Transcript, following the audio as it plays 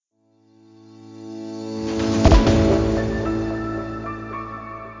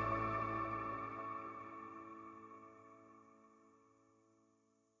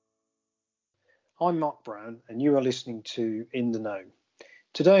I'm Mark Brown, and you are listening to In the Know.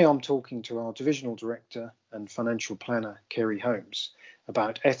 Today I'm talking to our Divisional Director and Financial Planner, Kerry Holmes,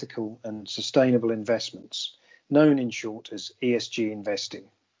 about ethical and sustainable investments, known in short as ESG investing.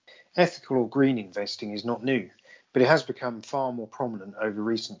 Ethical or green investing is not new, but it has become far more prominent over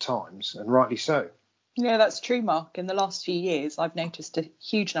recent times, and rightly so. Yeah, that's true, Mark. In the last few years, I've noticed a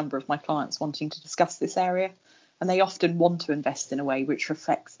huge number of my clients wanting to discuss this area, and they often want to invest in a way which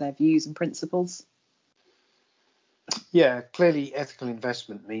reflects their views and principles. Yeah, clearly ethical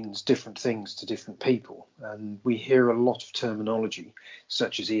investment means different things to different people, and we hear a lot of terminology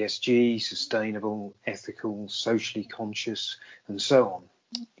such as ESG, sustainable, ethical, socially conscious, and so on.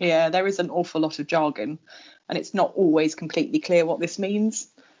 Yeah, there is an awful lot of jargon, and it's not always completely clear what this means.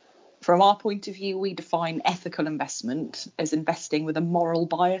 From our point of view, we define ethical investment as investing with a moral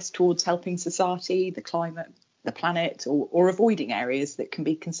bias towards helping society, the climate, the planet, or avoiding areas that can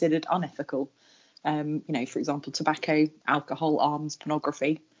be considered unethical. For example, tobacco, alcohol, arms,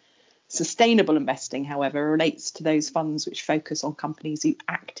 pornography. Sustainable investing, however, relates to those funds which focus on companies who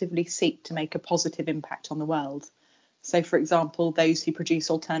actively seek to make a positive impact on the world. So, for example, those who produce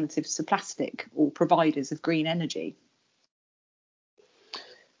alternatives to plastic or providers of green energy.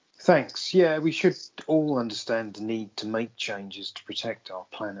 Thanks. Yeah, we should all understand the need to make changes to protect our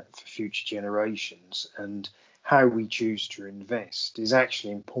planet for future generations, and how we choose to invest is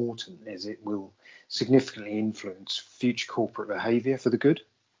actually important as it will significantly influence future corporate behaviour for the good.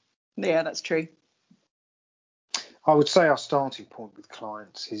 Yeah, that's true. I would say our starting point with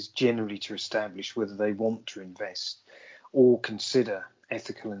clients is generally to establish whether they want to invest or consider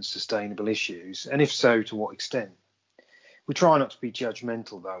ethical and sustainable issues, and if so, to what extent. We try not to be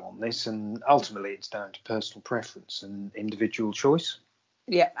judgmental, though, on this, and ultimately it's down to personal preference and individual choice.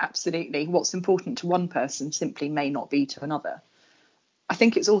 Yeah, absolutely. What's important to one person simply may not be to another. I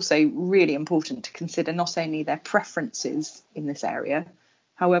think it's also really important to consider not only their preferences in this area,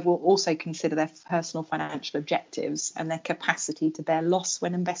 however, we'll also consider their personal financial objectives and their capacity to bear loss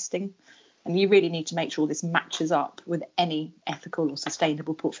when investing. And you really need to make sure this matches up with any ethical or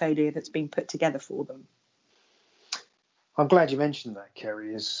sustainable portfolio that's been put together for them. I'm glad you mentioned that,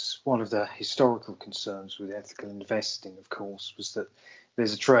 Kerry, as one of the historical concerns with ethical investing, of course, was that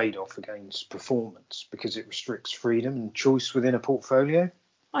there's a trade-off against performance because it restricts freedom and choice within a portfolio.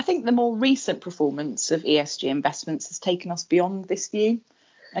 I think the more recent performance of ESG investments has taken us beyond this view,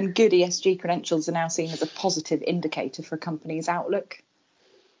 and good ESG credentials are now seen as a positive indicator for a company's outlook.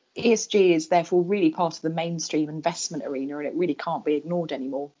 ESG is therefore really part of the mainstream investment arena, and it really can't be ignored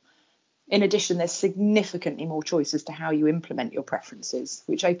anymore. In addition, there's significantly more choice as to how you implement your preferences,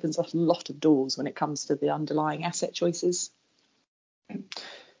 which opens up a lot of doors when it comes to the underlying asset choices.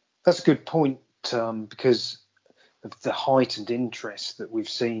 That's a good point, because of the heightened interest that we've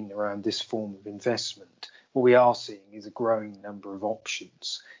seen around this form of investment. What we are seeing is a growing number of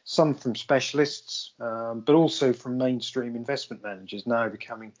options, some from specialists, but also from mainstream investment managers now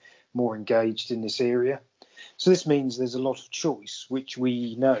becoming more engaged in this area. So this means there's a lot of choice, which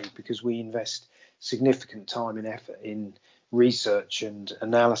we know because we invest significant time and effort in research and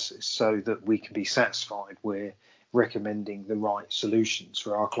analysis so that we can be satisfied we're recommending the right solutions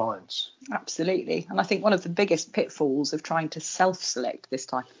for our clients. Absolutely. And I think one of the biggest pitfalls of trying to self-select this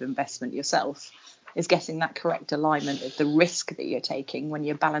type of investment yourself is getting that correct alignment of the risk that you're taking when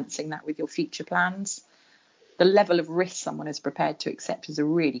you're balancing that with your future plans. The level of risk someone is prepared to accept is a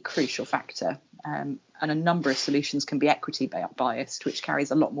really crucial factor. And a number of solutions can be equity biased, which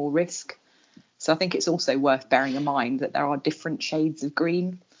carries a lot more risk. So I think it's also worth bearing in mind that there are different shades of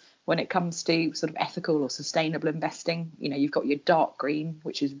green when it comes to sort of ethical or sustainable investing. You know, you've got your dark green,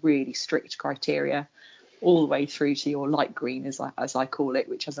 which is really strict criteria, all the way through to your light green, as I call it,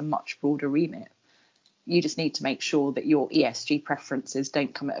 which has a much broader remit. You just need to make sure that your ESG preferences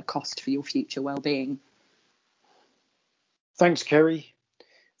don't come at a cost for your future well-being. Thanks, Kerry.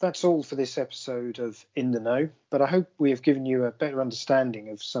 That's all for this episode of In the Know, but I hope we have given you a better understanding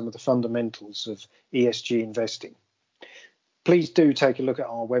of some of the fundamentals of ESG investing. Please do take a look at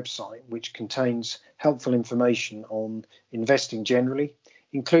our website, which contains helpful information on investing generally,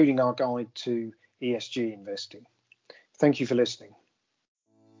 including our guide to ESG investing. Thank you for listening.